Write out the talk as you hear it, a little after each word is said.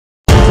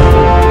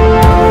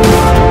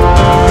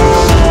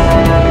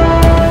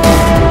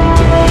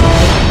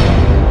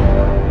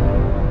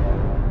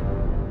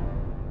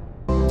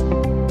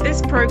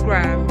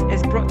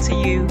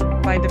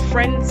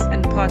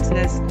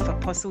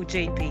Apostle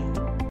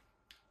JP.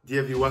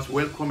 Dear viewers,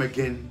 welcome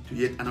again to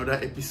yet another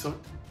episode.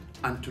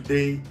 And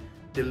today,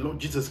 the Lord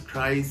Jesus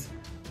Christ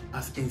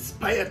has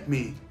inspired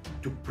me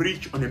to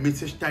preach on a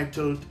message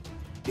titled,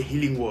 The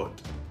Healing Word.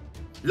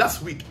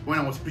 Last week, when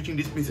I was preaching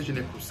this message in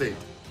a crusade,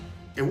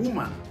 a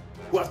woman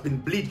who has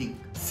been bleeding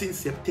since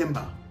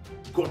September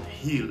got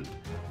healed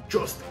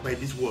just by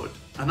this word.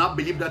 And I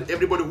believe that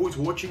everybody who is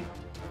watching,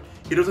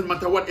 it doesn't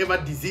matter whatever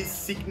disease,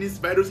 sickness,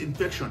 virus,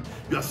 infection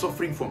you are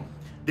suffering from,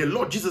 the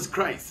Lord Jesus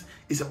Christ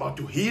is about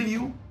to heal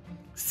you,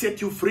 set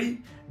you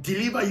free,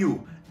 deliver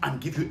you, and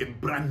give you a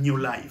brand new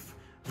life.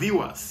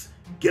 Viewers,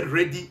 get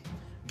ready,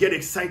 get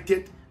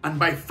excited, and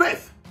by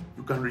faith,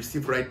 you can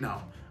receive right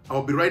now. I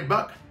will be right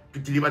back to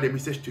deliver the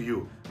message to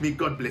you. May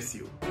God bless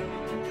you.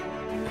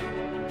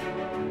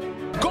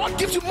 God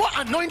gives you more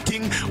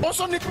anointing,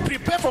 also need to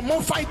prepare for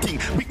more fighting,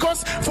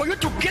 because for you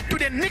to get to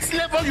the next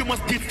level, you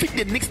must defeat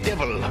the next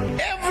devil.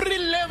 Every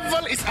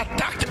level is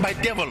attacked by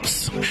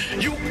devils.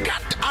 You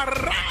can't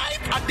arrive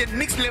at the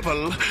next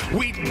level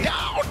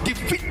without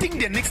defeating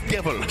the next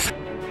devil.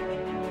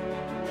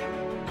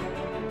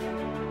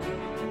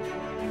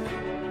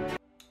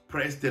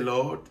 Praise the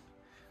Lord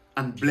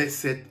and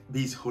blessed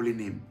be his holy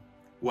name.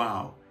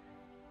 Wow.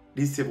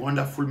 This is a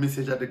wonderful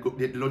message that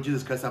the Lord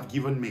Jesus Christ have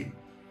given me.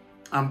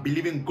 I'm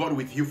believing God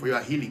with you for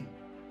your healing.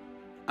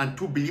 And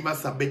two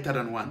believers are better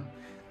than one.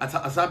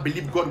 As I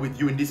believe God with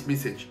you in this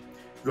message,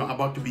 you are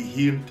about to be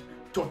healed,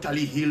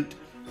 totally healed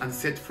and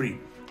set free.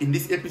 In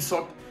this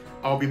episode,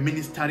 I'll be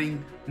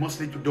ministering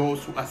mostly to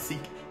those who are sick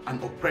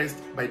and oppressed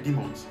by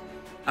demons.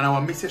 And our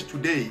message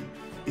today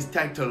is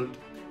titled,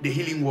 The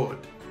Healing Word.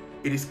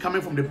 It is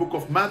coming from the book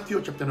of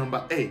Matthew chapter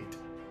number 8,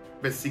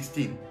 verse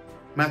 16.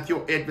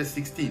 Matthew 8, verse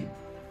 16.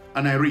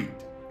 And I read,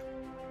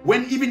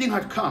 When evening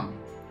had come,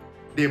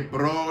 they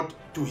brought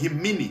to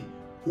him many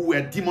who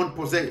were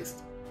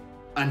demon-possessed,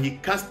 and he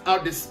cast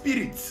out the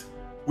spirits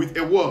with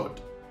a word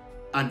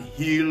and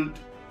healed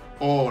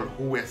all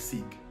who were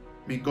sick.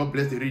 May God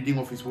bless the reading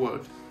of his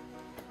word.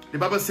 The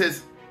Bible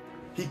says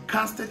he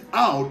casted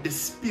out the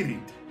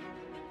spirit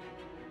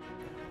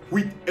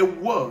with a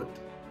word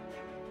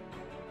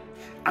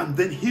and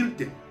then healed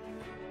them.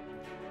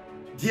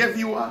 Dear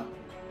viewer,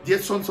 dear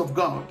sons of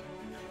God,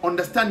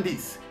 understand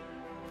this.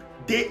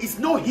 There is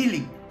no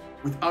healing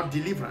without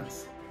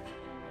deliverance.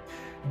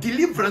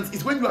 Deliverance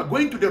is when you are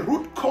going to the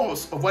root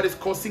cause of what is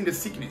causing the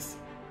sickness.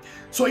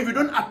 So if you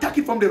don't attack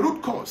it from the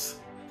root cause,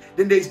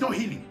 then there is no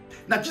healing.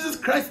 Now Jesus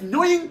Christ,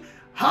 knowing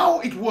how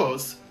it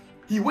was,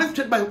 he went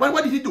straight by,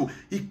 what did he do?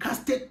 He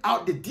casted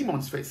out the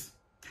demons first.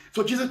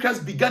 So Jesus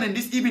Christ began in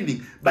this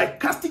evening by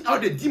casting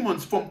out the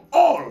demons from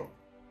all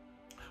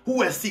who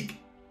were sick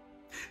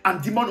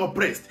and demon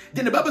oppressed.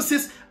 Then the Bible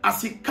says,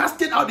 as he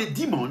casted out the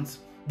demons,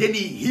 then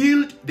he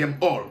healed them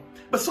all.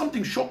 But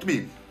something shocked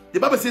me. The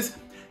Bible says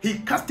he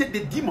casted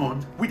the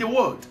demons with a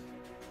word,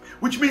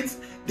 which means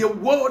the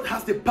word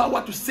has the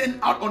power to send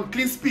out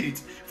unclean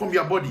spirits from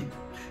your body.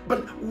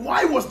 But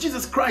why was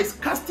Jesus Christ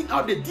casting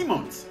out the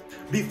demons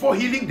before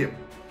healing them?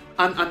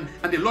 And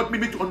the Lord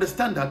made me to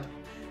understand that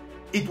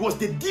it was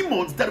the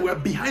demons that were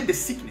behind the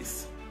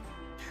sickness.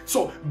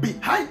 So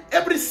behind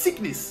every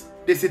sickness,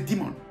 there's a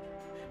demon.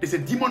 There's a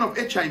demon of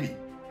HIV.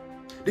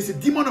 There's a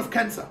demon of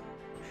cancer.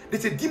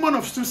 There's a demon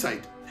of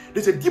suicide.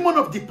 There's a demon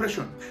of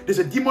depression. There's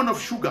a demon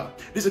of sugar.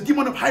 There's a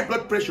demon of high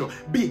blood pressure.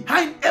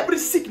 Behind every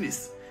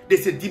sickness,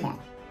 there's a demon.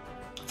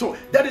 So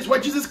that is why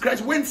Jesus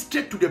Christ went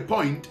straight to the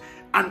point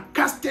and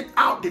casted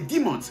out the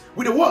demons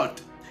with a word.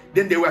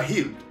 Then they were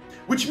healed.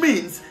 Which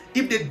means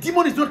if the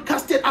demon is not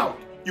casted out,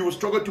 you will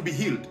struggle to be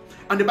healed.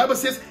 And the Bible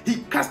says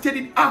he casted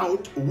it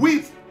out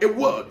with a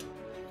word.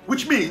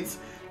 Which means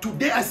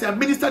today as I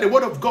minister the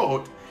word of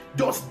God,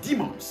 those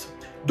demons,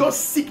 those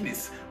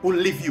sickness will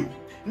leave you.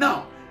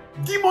 Now,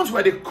 demons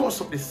were the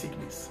cause of the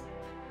sickness.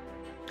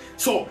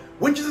 So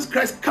when Jesus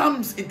Christ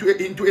comes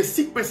into a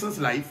sick person's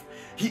life,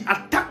 he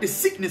attacked the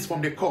sickness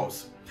from the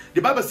cause.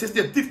 The Bible says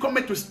the thief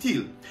cometh to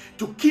steal,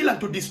 to kill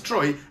and to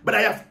destroy, but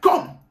I have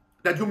come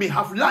that you may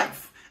have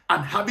life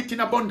and have it in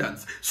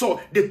abundance. So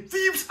the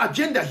thief's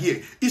agenda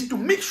here is to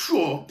make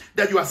sure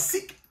that you are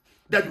sick,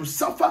 that you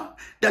suffer,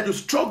 that you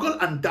struggle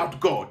and doubt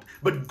God.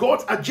 But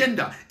God's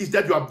agenda is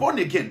that you are born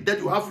again, that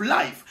you have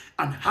life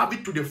and have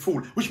it to the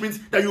full, which means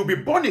that you will be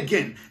born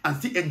again and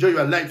still enjoy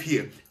your life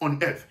here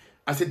on earth.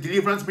 As a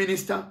deliverance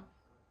minister,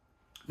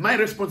 my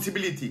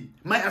responsibility,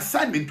 my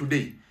assignment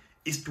today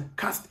is to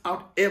cast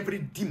out every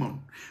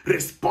demon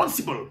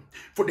responsible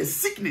for the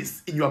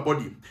sickness in your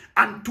body.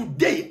 And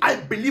today, I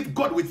believe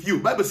God with you.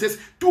 Bible says,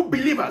 two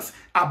believers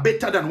are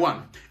better than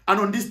one. And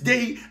on this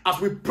day,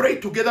 as we pray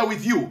together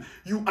with you,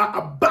 you are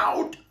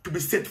about to be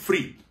set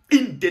free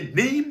in the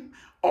name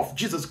of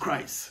Jesus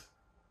Christ.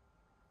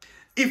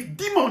 If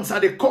demons are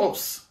the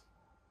cause,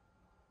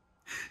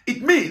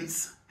 it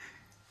means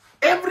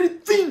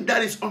everything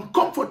that is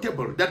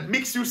uncomfortable, that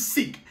makes you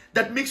sick,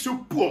 that makes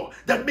you poor,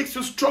 that makes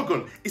you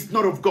struggle, is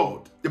not of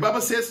God. The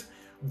Bible says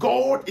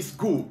God is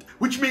good,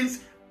 which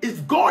means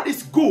if God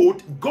is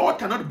good, God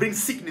cannot bring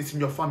sickness in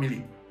your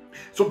family.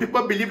 Some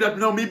people believe that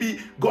now maybe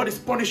God is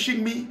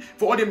punishing me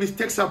for all the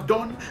mistakes I've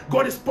done.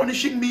 God is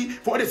punishing me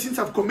for all the sins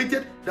I've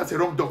committed. That's a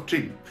wrong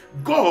doctrine.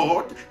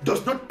 God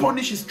does not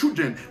punish his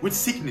children with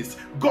sickness.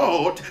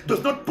 God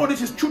does not punish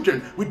his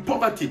children with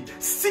poverty.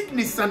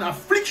 Sickness is an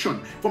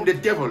affliction from the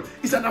devil.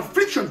 It's an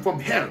affliction from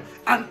hell.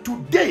 And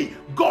today,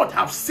 God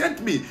has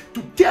sent me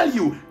to tell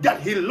you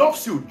that he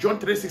loves you. John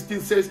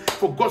 3:16 says,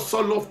 for God so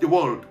loved the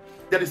world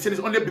that he sent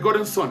his only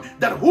begotten son,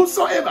 that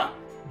whosoever,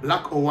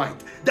 black or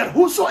white, that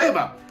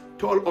whosoever,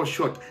 tall or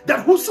short,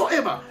 that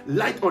whosoever,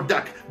 light or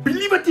dark,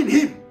 believeth in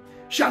him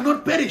shall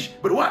not perish,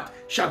 but what?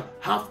 Shall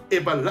have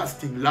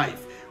everlasting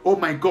life. Oh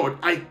my God,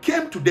 I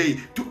came today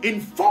to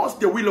enforce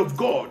the will of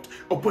God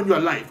upon your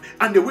life.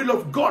 And the will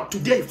of God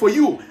today for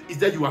you is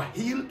that you are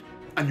healed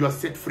and you are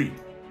set free.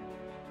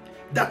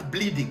 That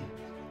bleeding,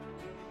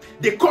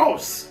 the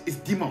cause is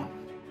demon.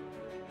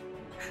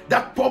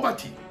 That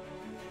poverty,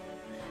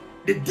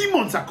 the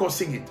demons are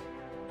causing it.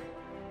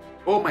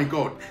 Oh my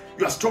God,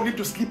 you are struggling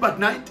to sleep at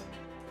night.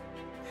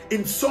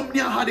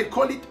 Insomnia, how they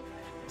call it,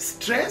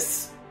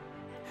 stress,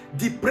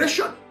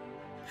 depression,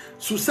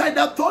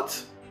 suicidal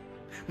thoughts,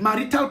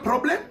 marital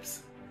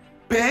problems,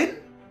 pain,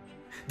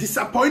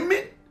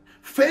 disappointment,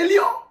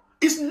 failure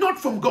is not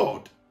from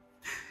God.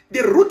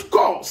 The root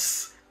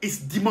cause is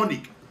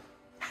demonic.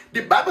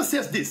 The Bible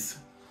says this,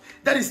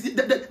 that is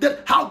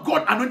that how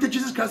God anointed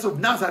Jesus Christ of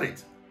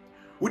Nazareth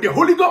with the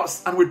Holy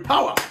Ghost and with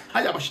power.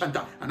 And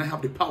I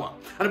have the power.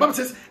 And the Bible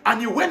says, and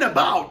he went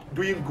about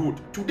doing good.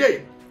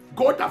 Today,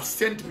 God has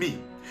sent me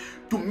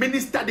to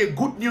minister the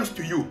good news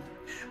to you.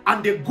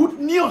 And the good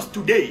news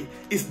today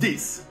is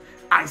this.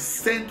 I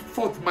sent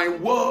forth my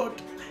word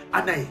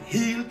and I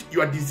healed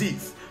your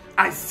disease.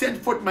 I sent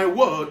forth my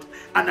word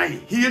and I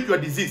healed your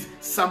disease.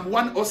 Psalm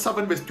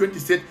 107 verse 20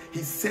 said, he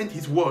sent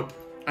his word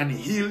and he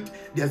healed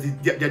their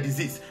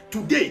disease.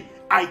 Today,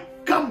 I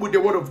come with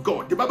the word of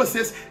God. The Bible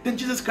says, then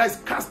Jesus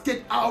Christ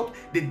casted out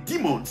the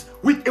demons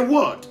with a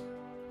word.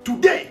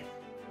 Today,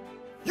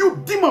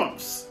 you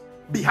demons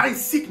behind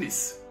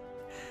sickness,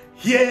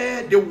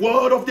 hear the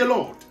word of the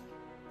Lord.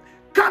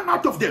 Come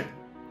out of them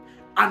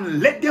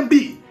and let them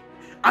be,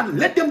 and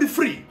let them be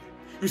free.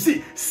 You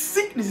see,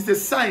 sickness is a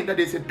sign that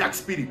there is a dark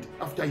spirit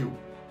after you.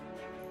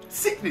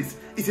 Sickness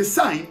is a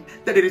sign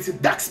that there is a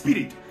dark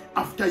spirit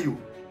after you.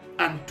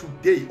 And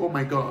today, oh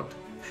my God,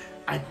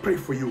 I pray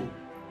for you,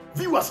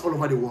 viewers all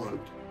over the world,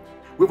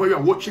 wherever you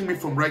are watching me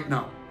from right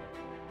now.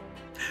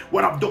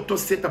 What have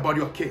doctors said about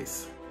your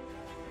case?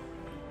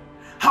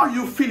 How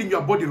you feel in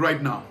your body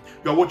right now?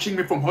 You are watching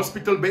me from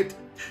hospital bed.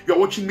 You are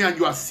watching me and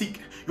you are sick.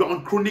 You are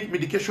on chronic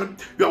medication.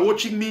 You are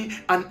watching me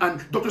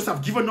and doctors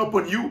have given up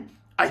on you.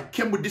 I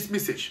came with this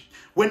message.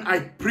 When I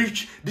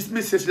preached this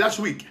message last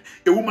week,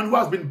 a woman who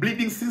has been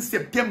bleeding since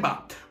September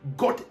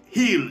got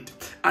healed.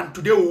 And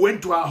today we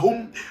went to her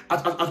home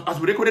as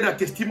we recorded her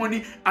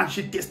testimony, and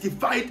she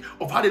testified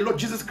of how the Lord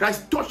Jesus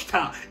Christ touched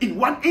her in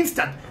one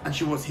instant and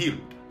she was healed.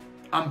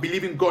 I'm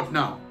believing God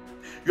now.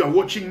 You are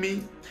watching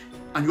me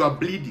and you are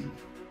bleeding.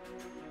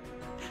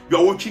 You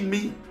are watching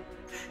me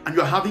and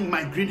you are having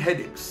migraine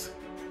headaches.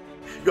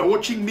 You are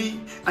watching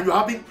me and you are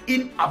having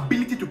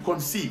inability to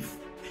conceive.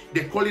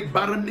 They call it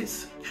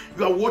barrenness.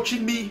 You are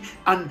watching me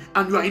and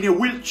you are in a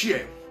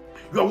wheelchair.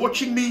 You are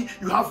watching me,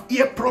 you have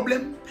ear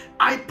problem,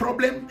 eye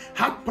problem,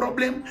 heart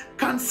problem,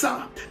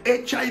 cancer,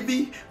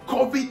 HIV,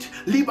 COVID,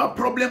 liver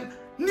problem.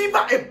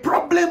 Never a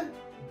problem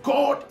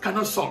God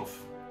cannot solve.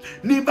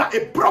 Never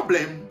a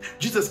problem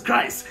Jesus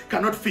Christ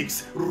cannot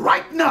fix.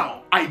 Right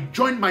now, I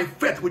join my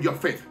faith with your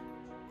faith.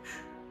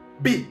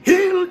 Be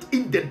healed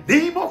in the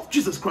name of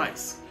Jesus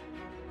Christ.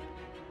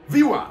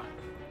 Viewer,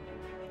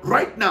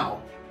 right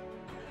now,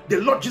 the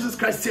Lord Jesus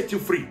Christ set you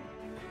free.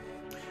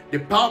 The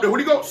power of the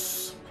Holy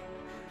Ghost,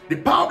 the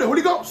power of the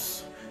Holy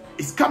Ghost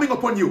is coming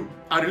upon you.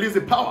 I release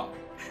the power.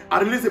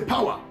 I release the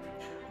power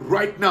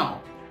right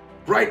now.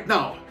 Right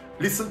now,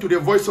 listen to the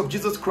voice of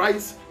Jesus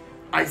Christ.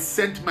 I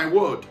sent my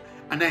word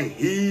and I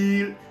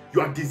heal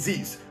your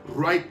disease.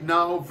 Right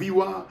now,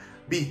 viewer,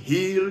 be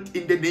healed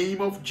in the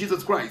name of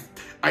Jesus Christ.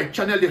 I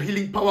channel the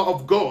healing power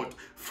of God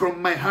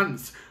from my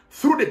hands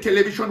through the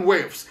television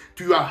waves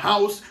to your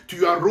house, to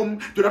your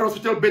room, to that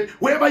hospital bed,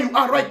 wherever you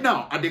are right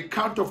now. At the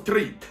count of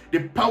 3,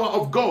 the power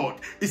of God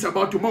is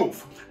about to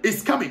move.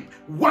 It's coming.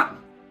 1,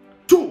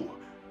 2,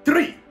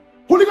 3.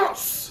 Holy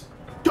Ghost,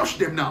 touch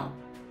them now.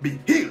 Be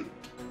healed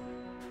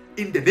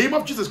in the name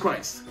of Jesus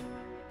Christ.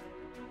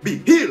 Be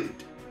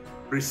healed.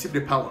 Receive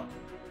the power.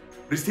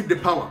 Receive the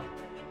power.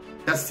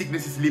 That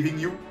sickness is leaving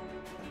you.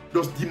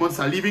 Those demons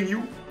are leaving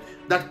you.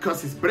 That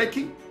curse is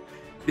breaking.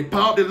 The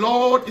power of the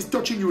Lord is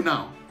touching you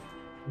now.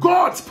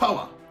 God's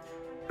power.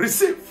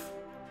 Receive.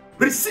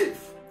 Receive.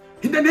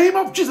 In the name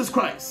of Jesus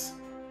Christ.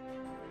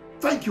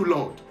 Thank you,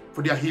 Lord,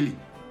 for their healing.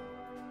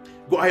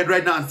 Go ahead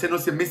right now and send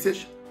us a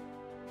message.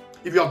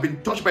 If you have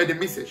been touched by the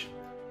message,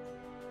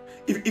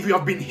 if you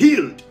have been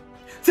healed,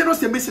 send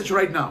us a message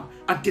right now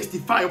and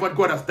testify of what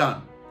God has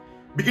done.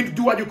 Begin to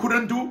do what you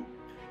couldn't do.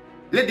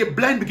 Let the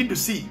blind begin to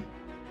see.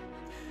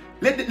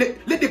 Let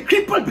the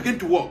crippled begin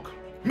to walk.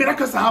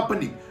 Miracles are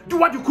happening. Do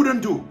what you couldn't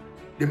do.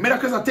 The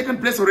miracles have taken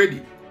place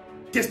already.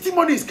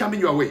 Testimony is coming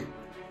your way.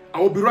 I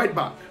will be right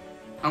back.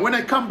 And when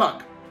I come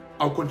back,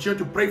 I'll continue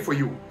to pray for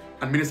you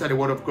and minister the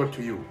word of God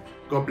to you.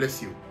 God bless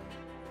you.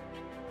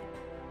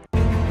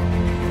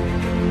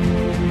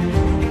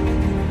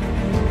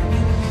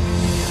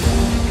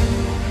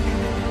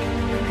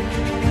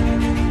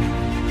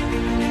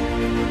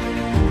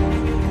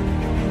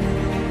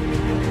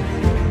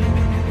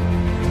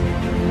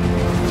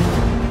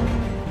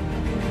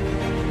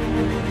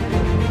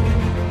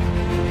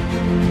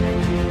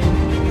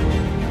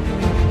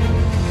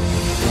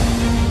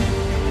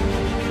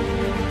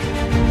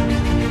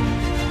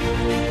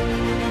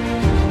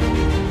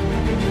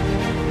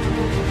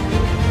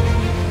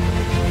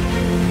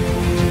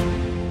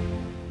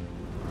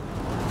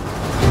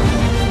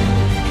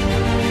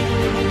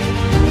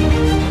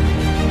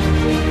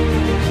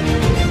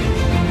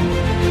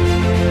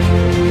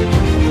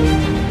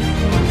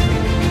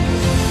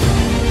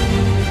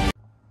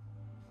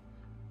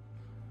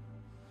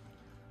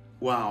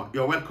 Wow,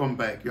 you're welcome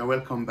back. You're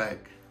welcome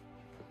back.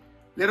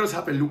 Let us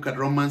have a look at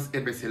Romans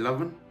 8 verse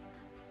 11.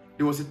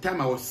 There was a time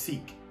I was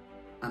sick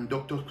and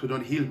doctors could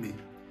not heal me.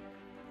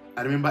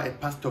 I remember a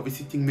pastor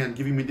visiting me and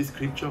giving me this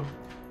scripture.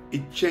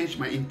 It changed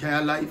my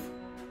entire life.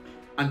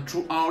 And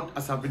throughout,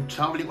 as I've been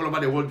traveling all over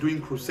the world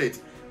doing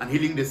crusades and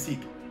healing the sick,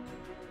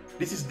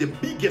 this is the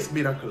biggest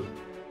miracle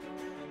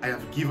I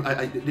have given.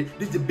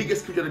 This is the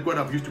biggest scripture that God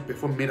have used to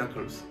perform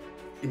miracles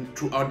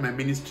throughout my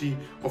ministry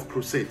of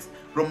crusades.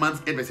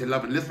 Romans 8 verse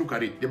 11. Let's look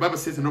at it. The Bible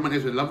says in Romans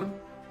 8 verse 11,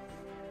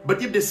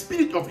 but if the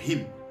spirit of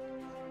him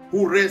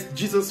who raised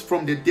Jesus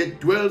from the dead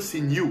dwells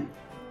in you,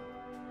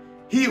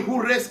 he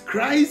who raised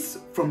Christ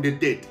from the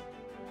dead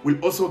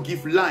will also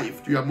give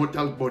life to your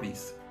mortal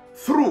bodies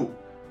through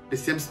the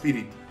same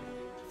spirit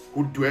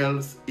who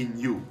dwells in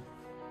you.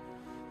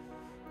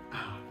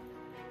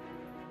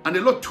 And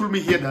the Lord told me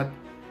here that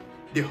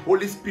the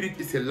Holy Spirit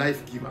is a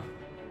life giver.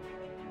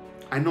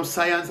 I know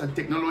science and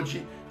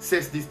technology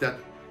says this, that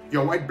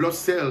your white blood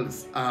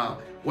cells are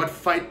what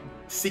fight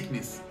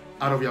sickness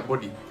out of your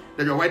body.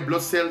 That your white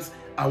blood cells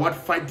are what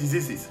fight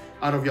diseases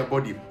out of your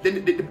body.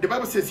 Then the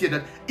Bible says here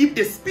that if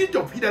the spirit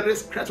of he that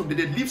raised Christ from the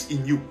dead lives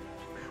in you,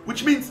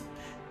 which means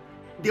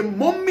the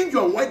moment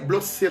your white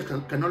blood cells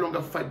can no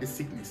longer fight the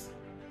sickness,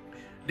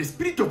 the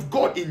spirit of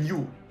God in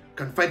you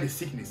can fight the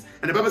sickness.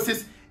 And the Bible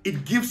says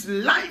it gives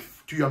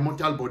life to your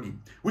mortal body,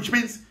 which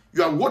means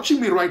you are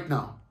watching me right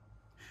now.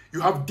 You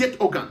have dead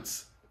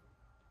organs,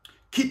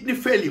 kidney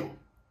failure,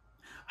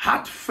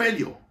 heart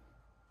failure.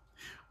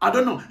 I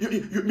don't know.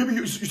 Maybe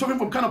you're suffering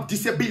from kind of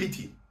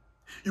disability.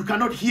 You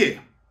cannot hear.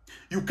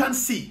 You can't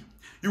see.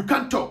 You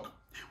can't talk.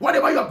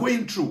 Whatever you are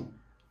going through,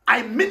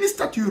 I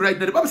minister to you right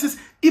now. The Bible says,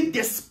 if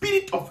the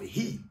spirit of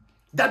he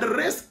that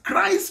raised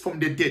Christ from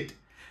the dead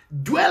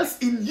dwells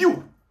in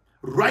you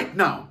right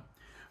now,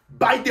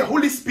 by the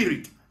Holy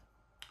Spirit,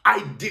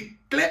 I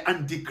declare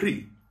and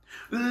decree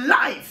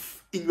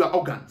life in your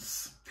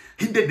organs.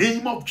 In the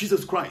name of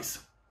Jesus Christ.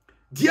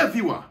 Dear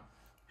viewer,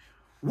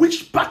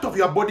 which part of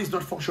your body is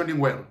not functioning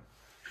well?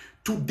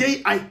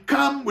 Today I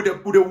come with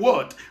a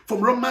word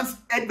from Romans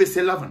 8 verse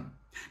 11.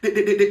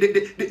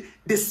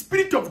 The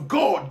Spirit of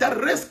God that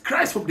raised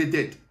Christ from the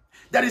dead,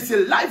 that is a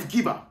life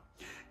giver,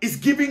 is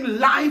giving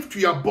life to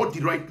your body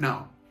right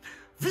now.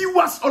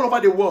 Viewers all over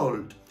the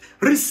world,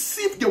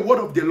 receive the word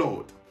of the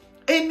Lord.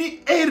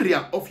 Any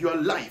area of your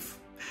life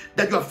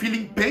that you are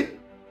feeling pain,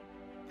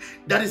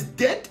 that is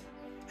dead,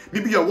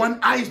 maybe your one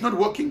eye is not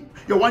working,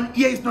 your one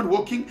ear is not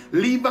working,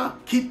 liver,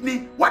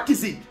 kidney, what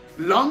is it?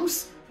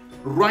 Lungs?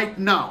 Right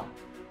now,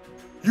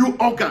 you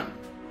organ,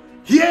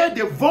 hear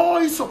the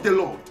voice of the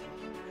Lord.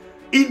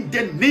 In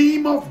the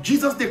name of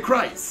Jesus the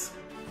Christ,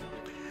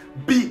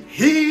 be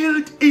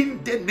healed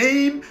in the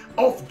name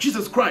of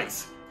Jesus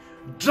Christ.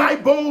 Dry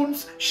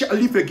bones shall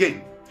live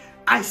again.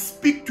 I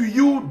speak to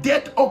you,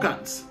 dead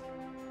organs.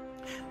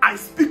 I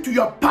speak to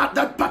your part,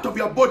 that part of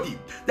your body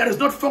that is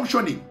not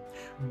functioning.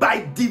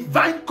 By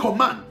divine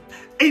command,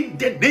 in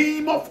the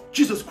name of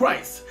Jesus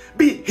Christ,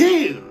 be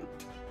healed.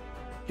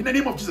 In the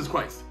name of Jesus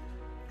Christ.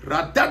 In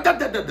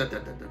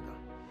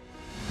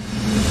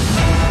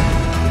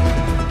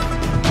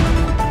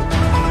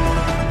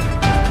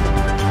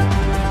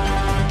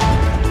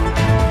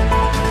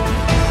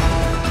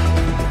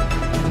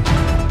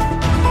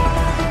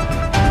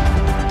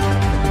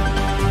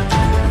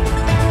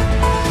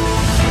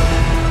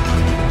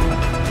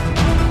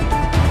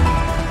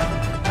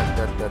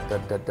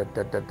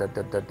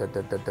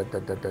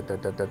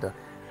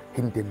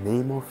the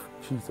name of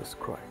Jesus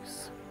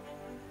Christ,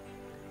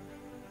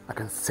 I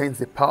can sense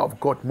the power of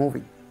God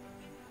moving.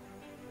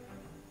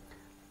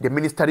 The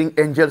ministering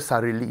angels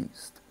are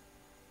released,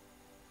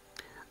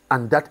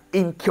 and that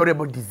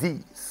incurable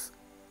disease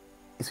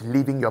is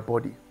leaving your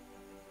body.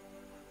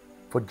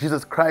 For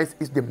Jesus Christ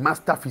is the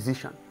master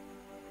physician.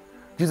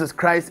 Jesus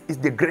Christ is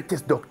the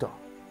greatest doctor.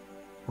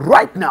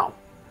 Right now,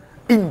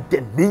 in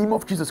the name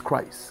of Jesus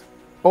Christ.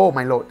 Oh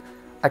my Lord,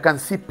 I can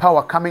see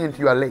power coming into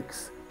your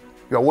legs.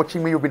 You are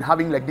watching me, you've been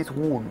having like this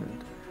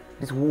wound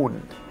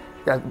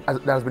that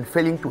has been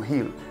failing to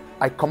heal.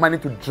 I command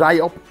it to dry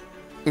up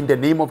in the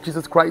name of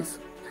Jesus Christ.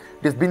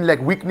 There's been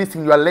like weakness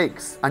in your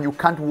legs and you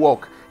can't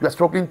walk. You are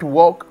struggling to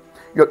walk.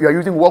 You are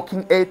using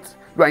walking aids.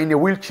 You are in a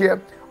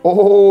wheelchair.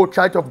 Oh,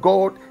 child of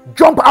God,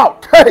 jump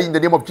out in the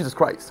name of Jesus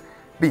Christ.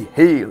 Be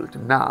healed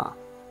now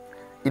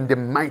in the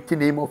mighty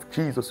name of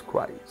Jesus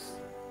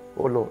Christ.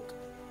 Oh Lord,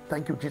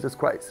 thank you, Jesus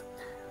Christ.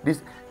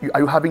 Are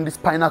you having this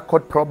spinal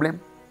cord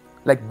problem?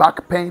 Like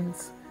back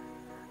pains?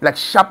 Like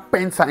sharp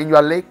pains are in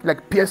your leg?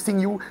 Like piercing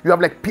you? You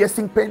have like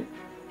piercing pain?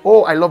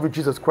 Oh, I love you,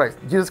 Jesus Christ.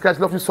 Jesus Christ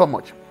loves you so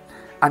much.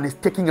 And is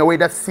taking away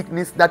that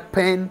sickness, that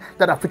pain,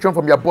 that affliction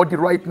from your body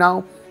right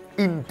now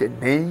in the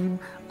name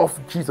of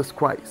Jesus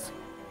Christ.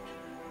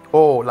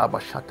 Oh,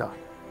 Labashata.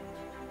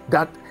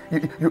 That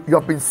you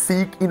have been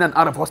sick in and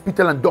out of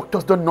hospital and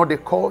doctors don't know the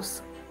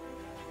cause.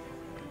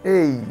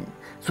 Hey,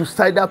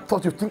 suicidal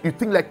thoughts, you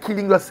think like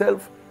killing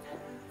yourself.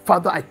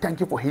 Father, I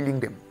thank you for healing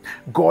them.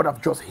 God,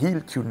 I've just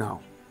healed you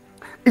now.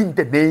 In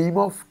the name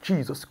of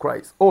Jesus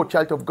Christ. Oh,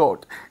 child of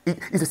God, it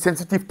is a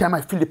sensitive time.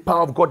 I feel the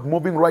power of God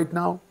moving right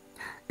now.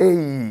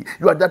 Hey,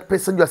 you are that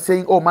person, you are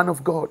saying, oh, man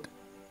of God,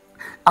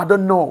 I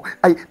don't know.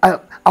 I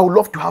would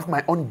love to have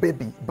my own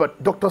baby,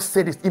 but doctors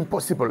said it's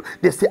impossible.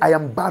 They say I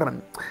am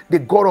barren. The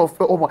God of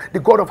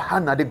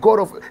Hannah, the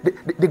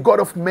God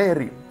of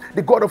Mary,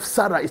 the God of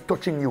Sarah is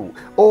touching you.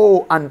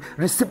 Oh, and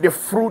receive the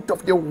fruit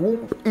of the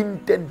womb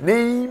in the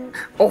name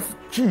of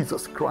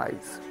Jesus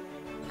Christ.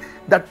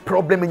 That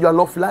problem in your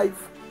love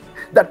life,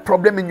 that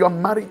problem in your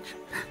marriage,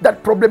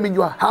 that problem in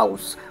your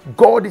house,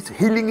 God is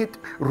healing it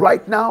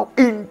right now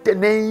in the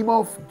name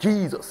of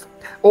Jesus.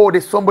 Oh,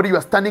 there's somebody, you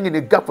are standing in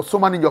a gap for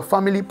someone in your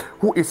family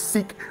who is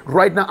sick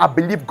right now. I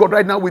believe God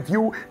right now with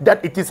you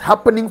that it is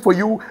happening for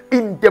you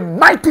in the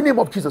mighty name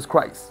of Jesus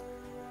Christ.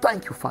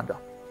 Thank you, Father.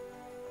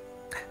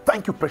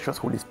 Thank you, precious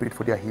Holy Spirit,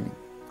 for their healing.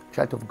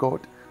 Child of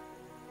God,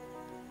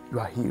 you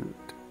are healed.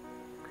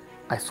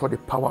 I saw the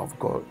power of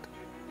God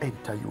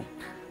enter you.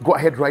 Go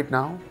ahead right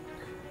now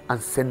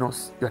and send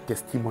us your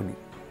testimony.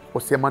 Or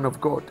say, man of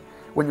God,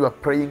 when you are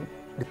praying,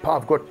 the power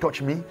of God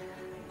touched me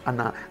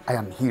and I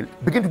am healed.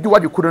 Begin to do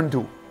what you couldn't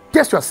do.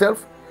 Test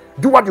yourself.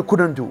 Do what you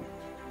couldn't do.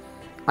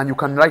 And you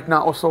can right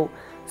now also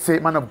say,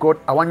 man of God,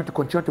 I want you to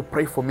continue to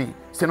pray for me.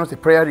 Send us a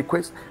prayer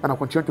request and I'll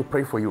continue to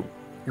pray for you.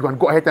 You can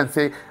go ahead and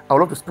say, I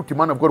would love to speak to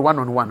man of God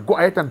one-on-one. Go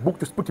ahead and book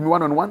to speak to me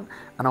one-on-one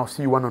and I'll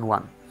see you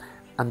one-on-one.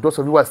 And those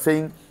of you who are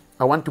saying,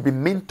 I want to be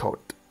mentored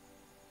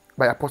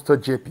by Apostle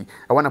JP.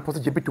 I want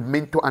Apostle JP to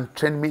mentor and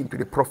train me into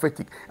the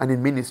prophetic and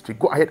in ministry.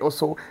 Go ahead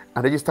also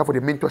and register for the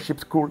mentorship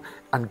school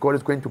and God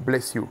is going to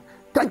bless you.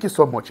 Thank you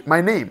so much.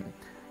 My name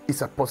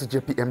is Apostle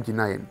JP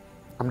Dinayen.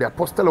 I'm the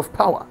Apostle of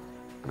Power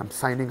and I'm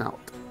signing out.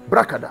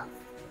 Brakada.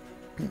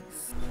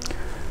 Peace.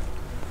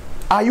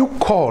 Are you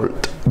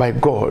called by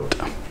God?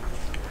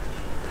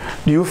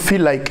 Do you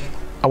feel like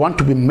I want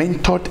to be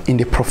mentored in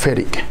the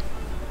prophetic?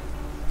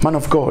 Man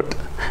of God,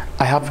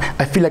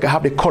 I feel like I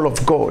have the call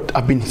of God.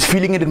 I've been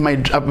feeling it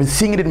I've been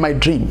seeing it in my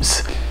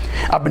dreams.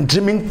 I've been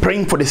dreaming,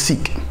 praying for the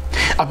sick.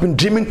 I've been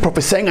dreaming,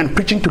 prophesying and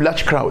preaching to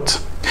large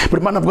crowds.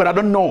 But man of God, I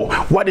don't know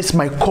what is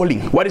my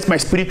calling, what is my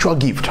spiritual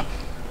gift.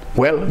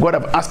 Well, God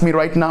have asked me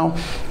right now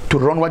to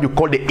run what you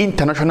call the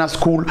International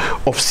School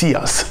of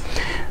Seers.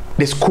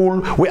 The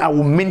school where I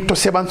will mentor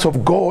servants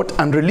of God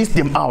and release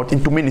them out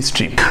into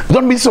ministry.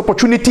 Don't miss this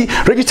opportunity.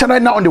 Register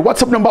right now on the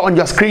WhatsApp number on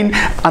your screen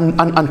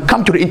and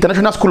come to the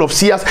International School of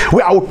Seers,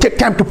 where I will take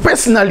time to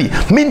personally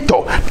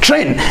mentor,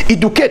 train,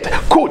 educate,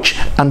 coach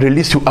and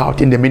release you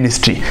out in the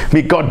ministry.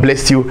 May God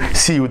bless you.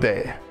 See you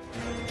there.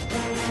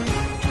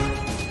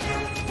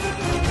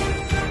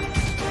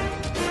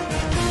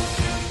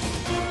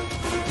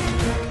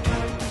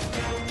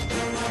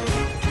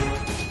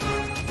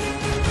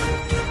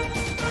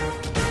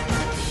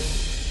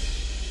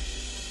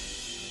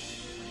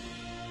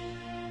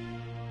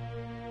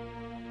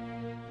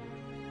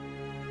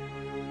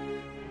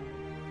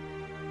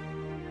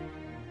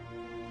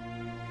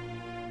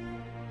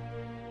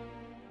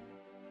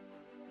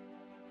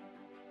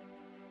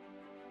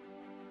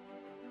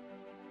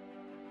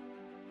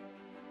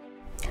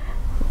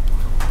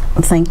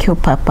 Thank you,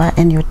 Papa,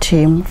 and your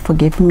team for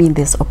giving me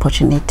this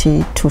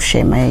opportunity to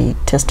share my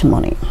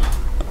testimony.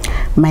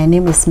 My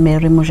name is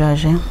Mary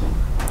Mujaje.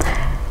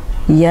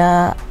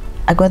 Yeah,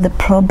 I got the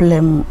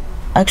problem.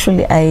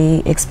 Actually,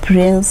 I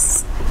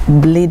experienced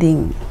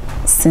bleeding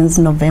since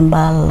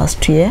November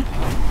last year.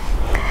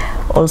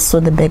 Also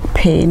the back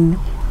pain,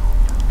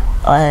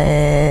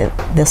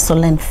 the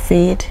swollen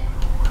feet.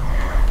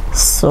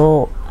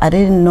 So I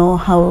didn't know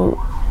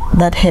how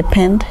that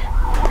happened.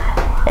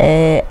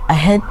 I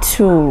had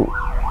to,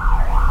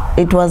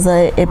 it was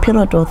a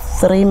period of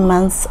 3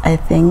 months, I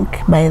think,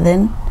 by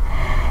then,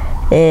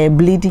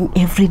 bleeding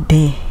every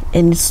day,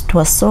 and it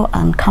was so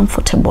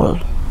uncomfortable.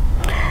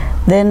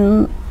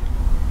 Then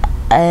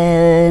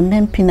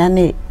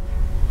Mempinani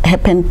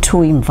happened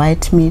to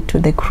invite me to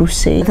the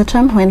crusade. At the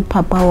time when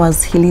Papa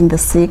was healing the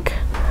sick,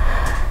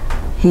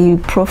 he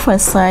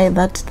prophesied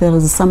that there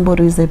is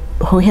somebody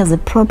who has a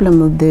problem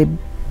with the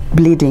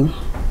bleeding.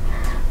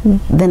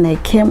 Then I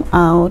came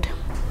out.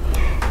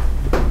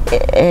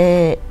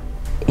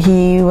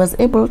 he was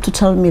able to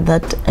tell me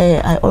that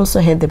I also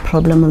had the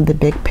problem of the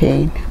back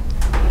pain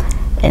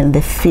and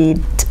the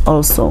feet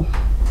also.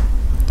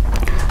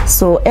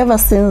 So ever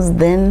since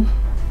then,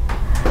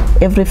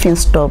 everything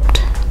stopped.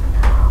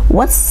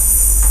 What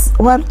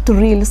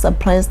really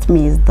surprised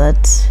me is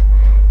that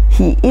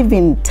he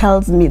even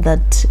tells me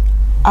that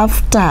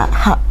after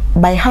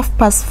by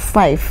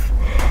 5:30,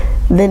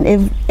 then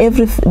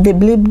the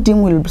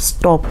bleeding will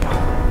stop.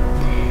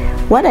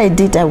 What I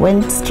did, I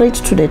went straight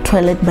to the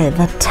toilet by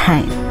that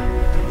time.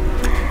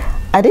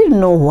 I didn't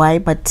know why,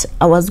 but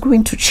I was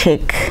going to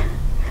check.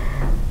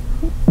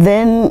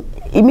 Then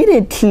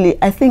immediately,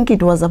 I think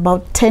it was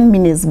about 10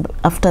 minutes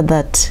after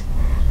that,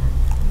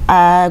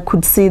 I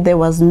could see there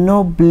was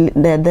no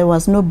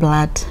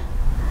blood.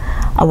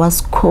 I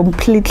was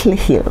completely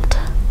healed.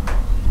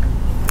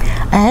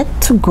 I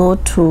had to go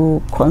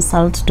to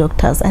consult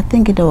doctors. I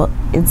think it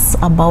was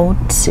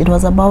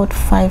about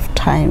 5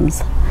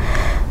 times.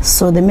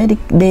 So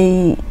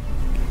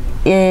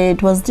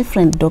it was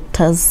different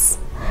doctors.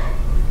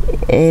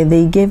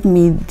 They gave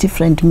me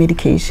different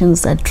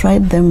medications. I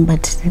tried them,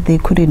 but they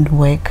couldn't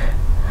work.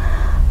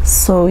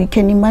 So you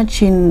can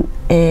imagine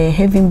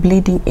having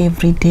bleeding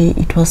every day.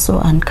 It was so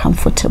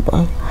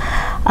uncomfortable.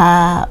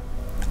 I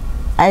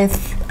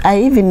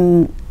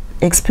even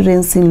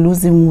experiencing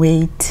losing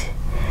weight,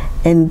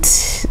 and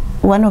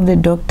one of the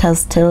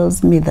doctors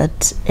tells me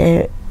that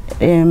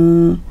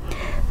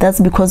that's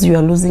because you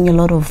are losing a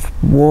lot of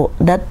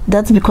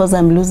that's because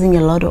I'm losing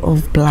a lot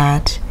of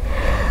blood.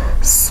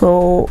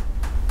 So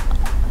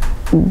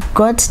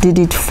God did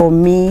it for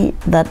me,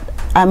 that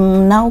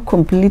I'm now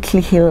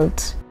completely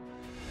healed.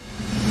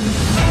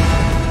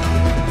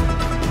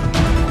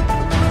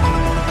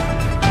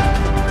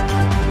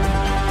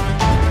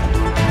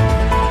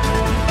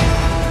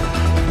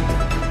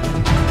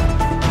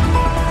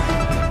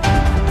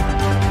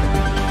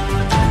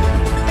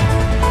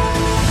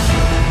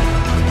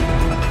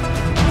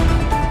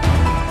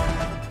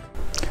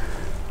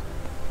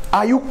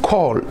 Are you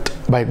called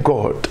by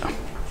God?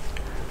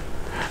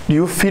 Do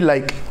you feel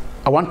like,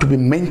 I want to be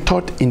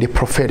mentored in the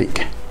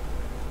prophetic?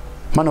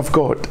 Man of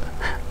God,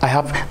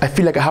 I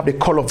feel like I have the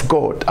call of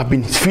God. I've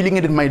been feeling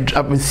it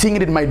I've been seeing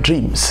it in my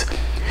dreams.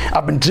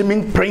 I've been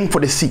dreaming, praying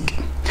for the sick.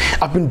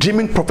 I've been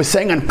dreaming,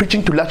 prophesying and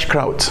preaching to large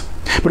crowds.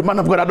 But man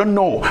of God, I don't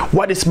know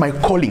what is my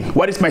calling,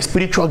 what is my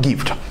spiritual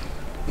gift.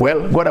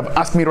 Well, God have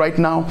asked me right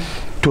now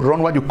to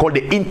run what you call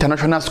the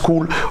International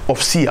School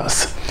of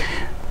Seers.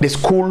 The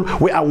school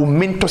where I will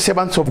mentor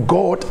servants of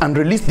God and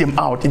release them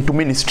out into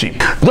ministry.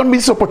 Don't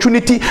miss this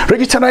opportunity.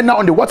 Register right now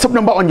on the WhatsApp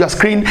number on your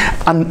screen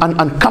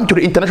and come to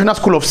the International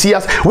School of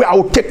Seers, where I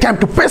will take time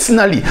to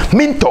personally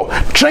mentor,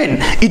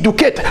 train,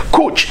 educate,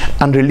 coach,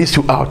 and release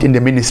you out in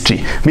the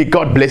ministry. May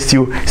God bless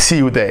you. See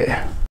you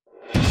there.